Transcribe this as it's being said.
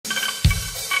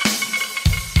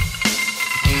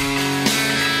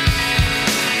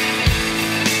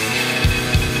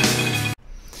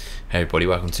Hey everybody,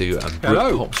 welcome to Hello.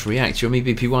 Britpop's React. You're me,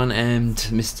 BP1, and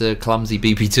Mr. Clumsy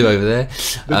BP2 over there.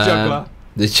 The juggler.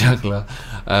 The juggler.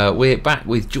 We're back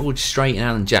with George Strait and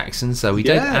Alan Jackson. So we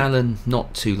did Alan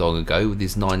not too long ago with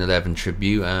his 9/11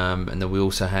 tribute, and then we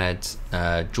also had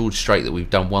George Strait that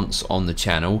we've done once on the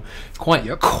channel. Quite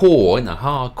core, in a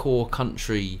hardcore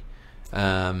country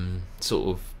sort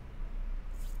of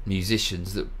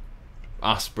musicians that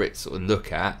us Brits sort of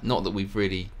look at. Not that we've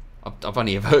really... I've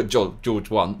only ever heard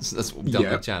George once. That's what we've done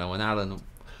on the channel, and Alan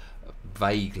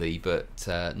vaguely, but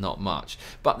not much.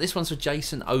 But this one's for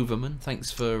Jason Overman. Thanks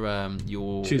for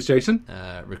your Cheers, Jason.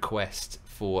 Request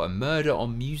for a Murder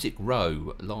on Music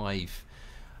Row live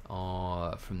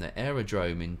from the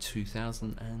Aerodrome in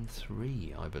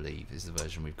 2003, I believe, is the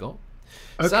version we've got.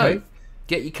 Okay. So,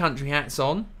 get your country hats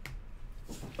on.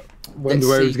 Wonder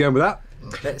where he was going with that.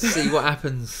 Let's see what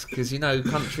happens, because you know,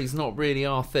 country's not really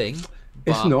our thing.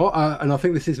 It's not, and I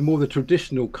think this is more the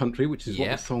traditional country, which is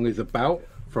what the song is about.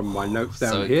 From my notes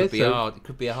down here, could be hard. It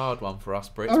could be a hard one for us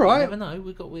Brits. All right, you never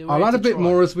know. I'll add a bit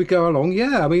more as we go along.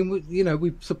 Yeah, I mean,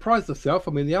 we surprised ourselves.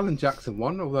 I mean, the Alan Jackson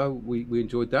one, although we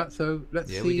enjoyed that. So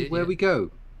let's see where we go.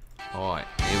 All right,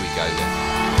 here we go then.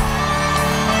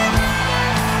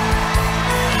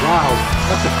 Wow,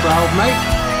 that's a crowd, mate.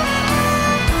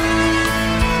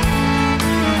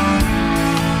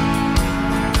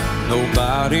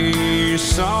 Nobody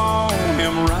saw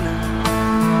him running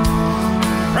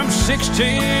from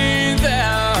 16th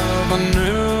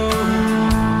Avenue.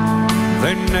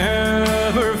 They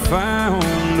never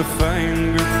found a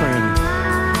fingerprint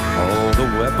or the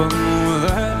weapon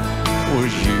that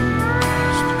was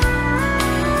used.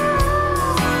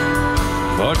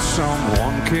 But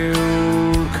someone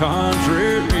killed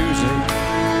country music,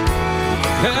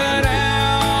 cut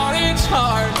out its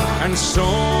heart and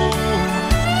soul.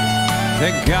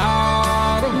 They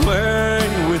got away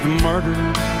with murder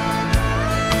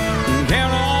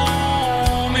down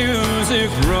on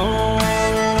Music Row.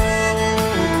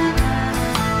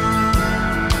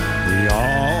 The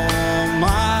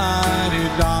almighty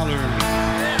dollar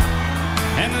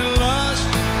and the lust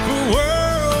for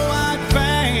worldwide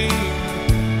fame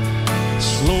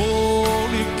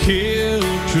slowly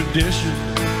killed tradition,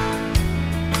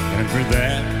 and for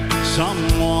that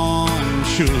someone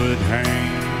should hang.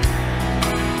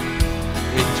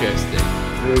 Interesting.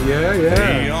 Yeah.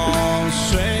 They all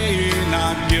say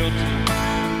not guilty,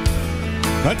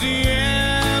 but the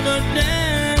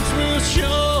evidence will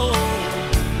show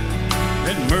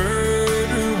that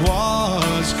murder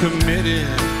was committed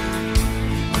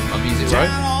On Music Row?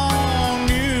 down on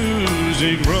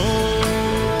Music Row.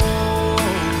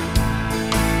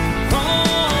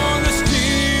 Oh, the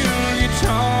steel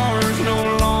guitars no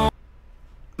longer.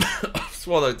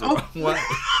 Swallowed the wrong way.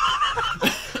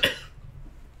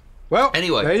 Well,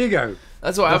 anyway, there you go.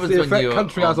 That's what happens the when effect you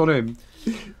country has on him.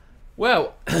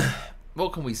 Well,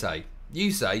 what can we say?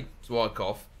 You say, so I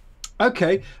cough.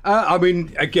 Okay, I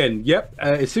mean, again,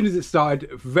 as soon as it started,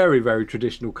 very, very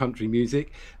traditional country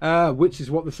music, which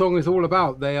is what the song is all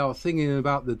about. They are singing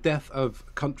about the death of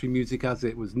country music as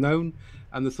it was known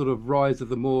and the sort of rise of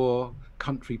the more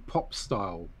country pop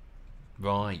style.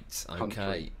 Right, okay,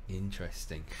 country.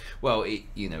 Interesting. Well,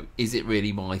 is it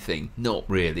really my thing? Not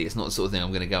really. It's not the sort of thing I'm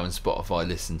going to go and Spotify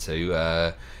listen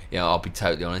to. I'll be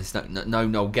totally honest. No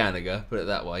Noel Gallagher, put it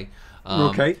that way.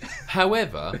 Okay.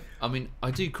 However, I mean, I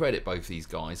do credit both these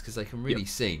guys because they can really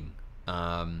sing,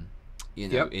 in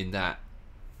that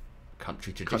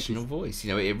country traditional voice.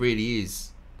 You know, it really is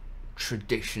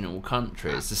traditional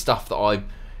country. It's the stuff that I've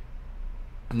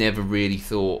never really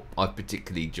thought I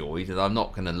particularly enjoyed, and I'm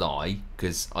not going to lie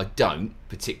because I don't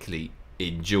particularly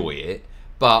enjoy it,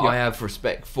 but I have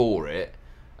respect for it.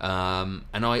 And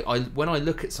I when I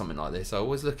look at something like this, I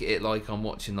always look at it like I'm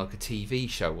watching like a TV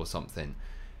show or something.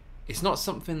 It's not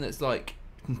something that's like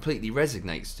completely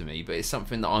resonates to me, but it's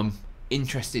something that I'm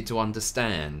interested to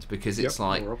understand, because it's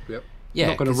like you're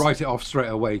not going to write it off straight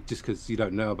away just because you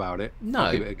don't know about it. No,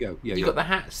 give it a go. You've got the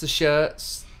hats, the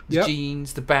shirts, the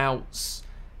jeans, the bouts.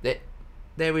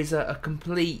 There is a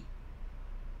complete,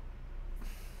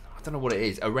 I don't know what it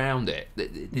is around it.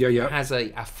 It has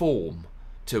a form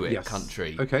to it,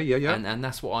 country. Okay, And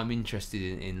that's what I'm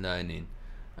interested in learning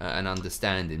and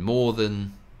understanding, more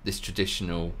than this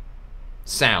traditional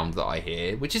sound that I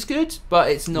hear, which is good, but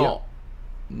it's not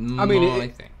my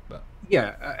thing. But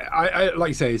I like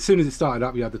you say, as soon as it started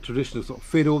up, you had the traditional sort of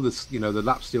fiddle, the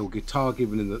lap steel guitar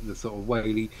given in the sort of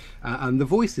waily, and the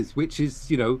voices, which is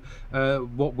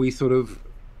what we sort of,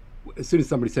 as soon as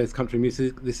somebody says country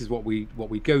music, this is what we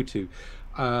go to.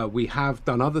 We have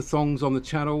done other songs on the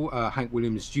channel, Hank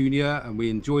Williams Jr., and we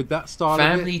enjoyed that style.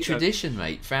 Family of it, tradition,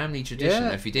 mate. Family tradition.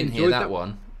 Yeah, If you didn't hear that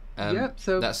one,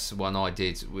 so that's one I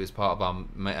did. Was part of our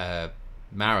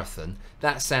marathon.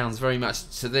 That sounds very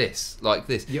much to this, like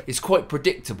this. Yep. It's quite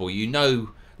predictable. You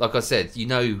know, like I said, you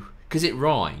know, because it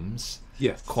rhymes.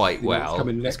 Yes, quite well.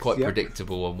 Next, it's quite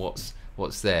predictable on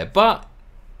what's there. But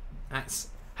hats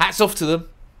off to them.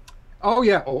 Oh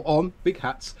yeah, or on big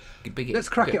hats. Let's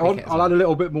crack it on. I'll add a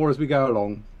little bit more as we go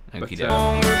along. And fiddles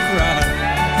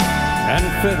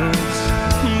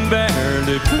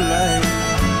barely play,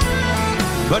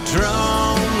 but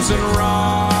drums and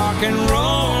rock and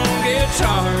roll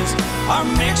guitars are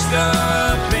mixed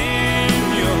up in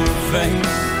your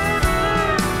face.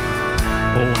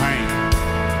 Oh, Hank,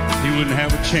 he wouldn't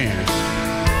have a chance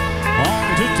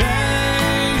on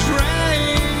today's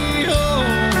radio,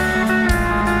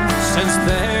 since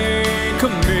they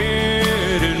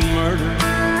committed murder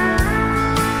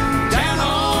down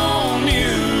on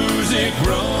Music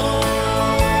Road.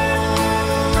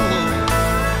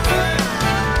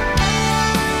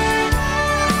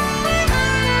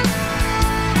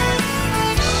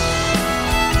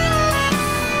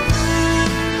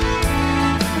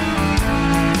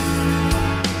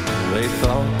 They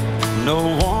thought no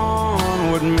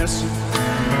one would miss it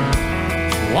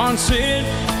once it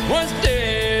was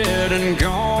dead and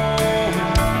gone.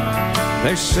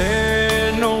 They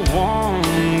said no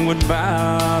one would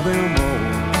buy them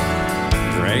over,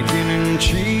 drinking and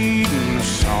cheating the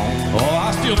song. Oh,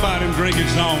 I still buy them drinking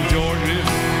songs, Georg.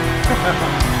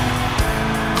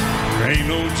 There ain't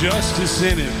no justice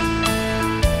in it,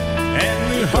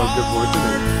 and the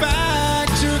hard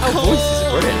facts are cold. Voice is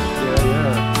brilliant.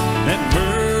 That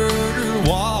murder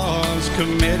was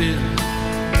committed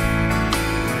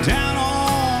down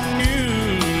on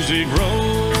Music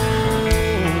Road.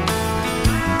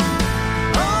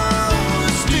 Oh,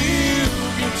 the steel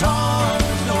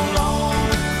guitars no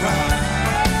longer cry,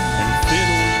 and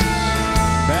fiddles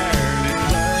barely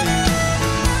play,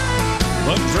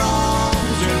 but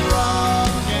drums and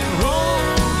rock and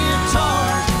roll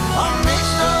guitars are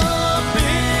mixed up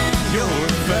in your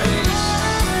face.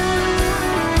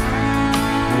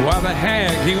 Why the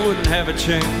heck he wouldn't have a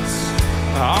chance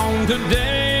on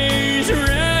today's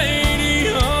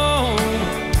radio?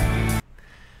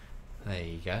 There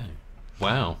you go.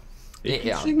 Wow. They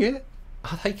can sing it.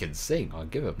 Oh, they can sing. I'll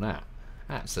give them that.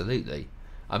 Absolutely.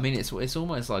 I mean, it's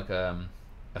almost like a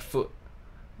foot.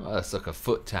 Well, it's like a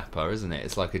foot tapper, isn't it?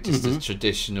 It's like just a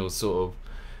traditional sort of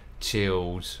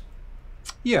chilled.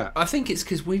 Yeah. I think it's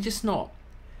because we're just not.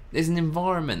 There's an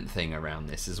environment thing around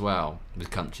this as well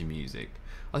with country music.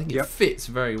 I think it fits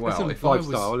very well. It's a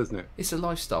lifestyle, isn't it? It's a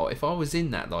lifestyle. If I was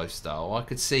in that lifestyle, I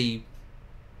could feel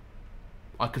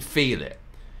it.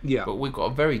 Yeah. But we've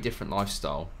got a very different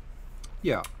lifestyle.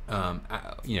 Yeah.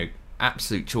 You know,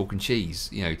 absolute chalk and cheese.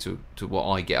 You know, to what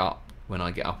I get up when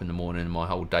I get up in the morning and my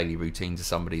whole daily routine to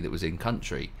somebody that was in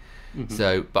country.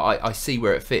 So, but I see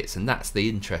where it fits, and that's the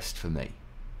interest for me.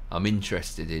 I'm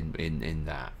interested in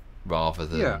that rather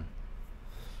than.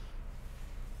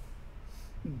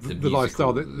 The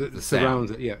lifestyle that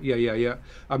surrounds it. Yeah.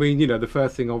 I mean, you know, the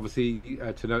first thing obviously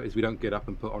to note is we don't get up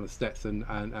and put on a Stetson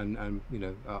and you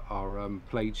know, our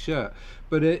plaid shirt,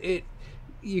 but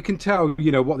you can tell,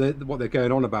 you know, what they're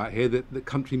going on about here, that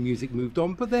country music moved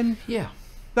on, but then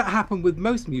that happened with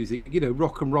most music. You know,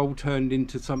 rock and roll turned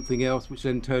into something else, which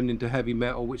then turned into heavy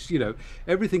metal, which, you know,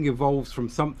 everything evolves from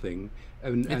something,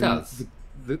 and it does.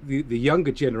 The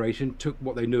younger generation took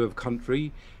what they knew of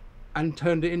country and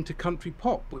turned it into country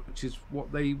pop, which is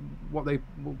what they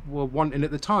were wanting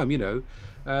at the time. You know,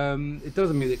 it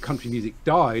doesn't mean that country music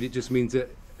died. It just means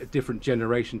that a different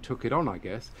generation took it on, I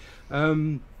guess.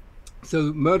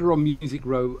 So Murder on Music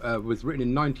Row was written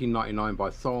in 1999 by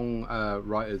song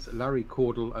writers Larry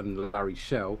Cordell and Larry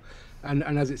Shell, and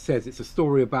as it says, it's a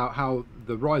story about how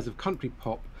the rise of country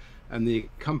pop and the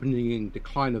accompanying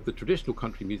decline of the traditional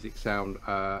country music sound.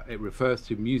 It refers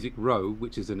to Music Row,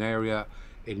 which is an area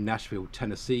in Nashville,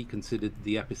 Tennessee, considered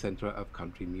the epicenter of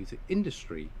country music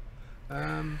industry.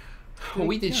 Well,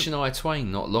 we did Shania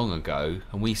Twain not long ago,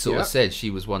 and we sort of said she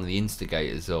was one of the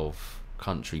instigators of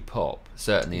country pop,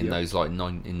 certainly in those in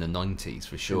the 90s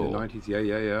for sure. In the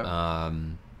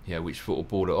 90s, yeah, which sort of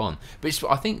brought it on. But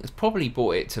I think it's probably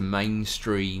brought it to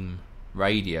mainstream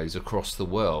radios across the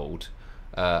world,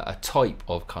 a type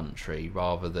of country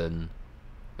rather than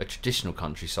a traditional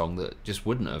country song that just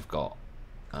wouldn't have got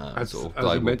as sort of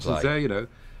global you mentioned play. there, you know,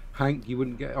 Hank, you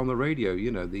wouldn't get on the radio,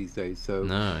 you know, these days. So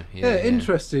no,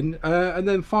 interesting. And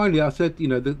then finally, I said, you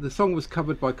know, the song was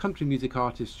covered by country music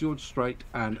artists George Strait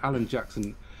and Alan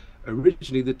Jackson,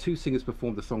 Originally, the two singers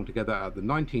performed the song together at the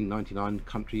 1999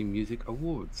 Country Music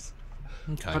Awards.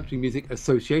 Okay. Country Music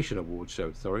Association Awards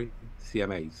show, sorry,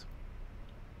 CMAs.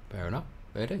 Fair enough.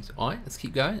 There it is. All right, let's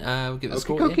keep going. We'll give it a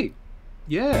score. Okay.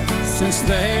 Yeah. Since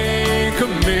they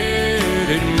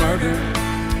committed murder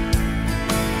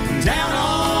down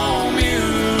on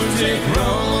Music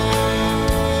Road,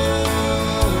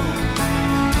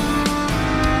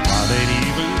 why they'd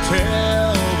even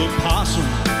tell the possum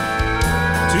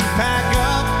to pack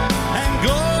up and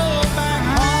go back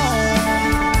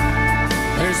home.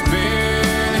 There's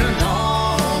been an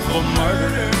awful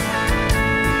murder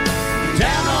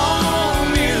down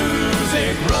on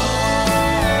Music Road.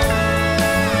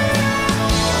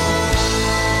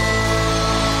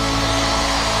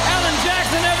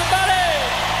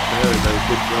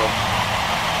 Good job.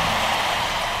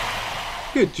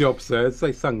 Good job, sirs.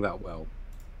 They sung that well.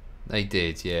 They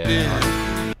did,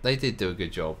 yeah. They did do a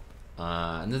good job.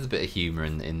 And there's a bit of humour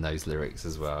in those lyrics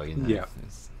as well, you know. Yeah.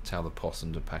 Tell the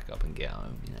possum to pack up and get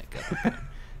home, you know. Go.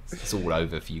 It's all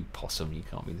over for you, possum. You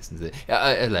can't be listening to it.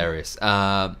 Hilarious.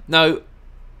 No.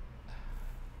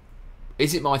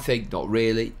 Is it my thing? Not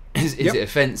really. Is it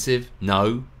offensive?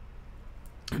 No.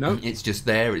 No, it's just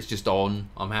there. It's just on.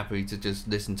 I'm happy to just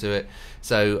listen to it.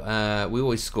 So we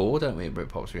always score, don't we, at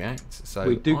Britpops React? So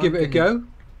we do give it a go.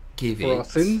 For our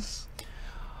sins.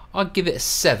 I'd give it a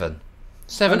 7.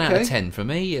 7 out of 10 for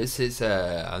me. It's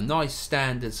a nice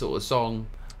standard sort of song.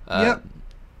 Yeah,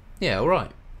 all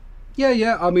right.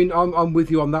 Yeah. I mean, I'm with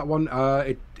you on that one.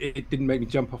 It didn't make me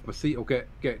jump off my seat or get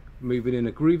moving in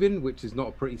a grooving, which is not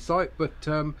a pretty sight. But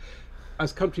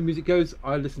as country music goes,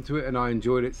 I listened to it and I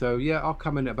enjoyed it. So yeah, I'll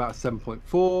come in at about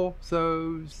 7.4.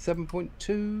 So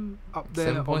 7.2 up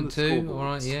there. 7.2. All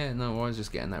right. Yeah. No, I was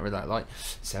just getting that really light.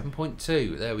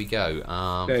 7.2. There we go.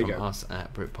 There you go. Us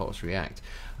at Britpops React.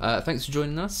 Thanks for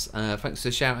joining us. Thanks for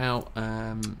the shout out.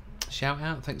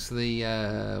 Thanks for the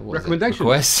recommendation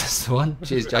request. That's the one.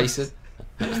 Cheers, Jason.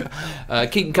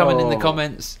 Keep them coming in the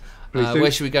comments.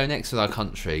 Where should we go next with our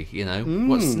country? You know,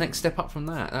 what's the next step up from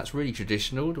that? That's really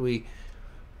traditional. Do we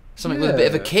something with a bit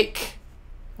of a kick?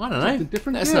 I don't know. Something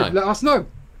different. Let us know.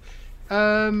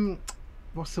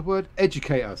 What's the word?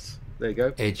 Educate us. There you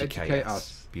go. Educate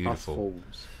us. Beautiful. Us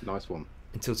fools. Nice one.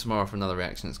 Until tomorrow for another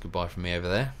reaction. It's goodbye from me over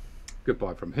there.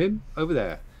 Goodbye from him over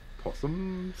there.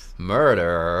 Possums.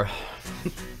 Murder.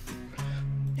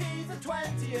 He's a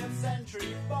 20th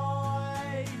century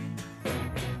boy.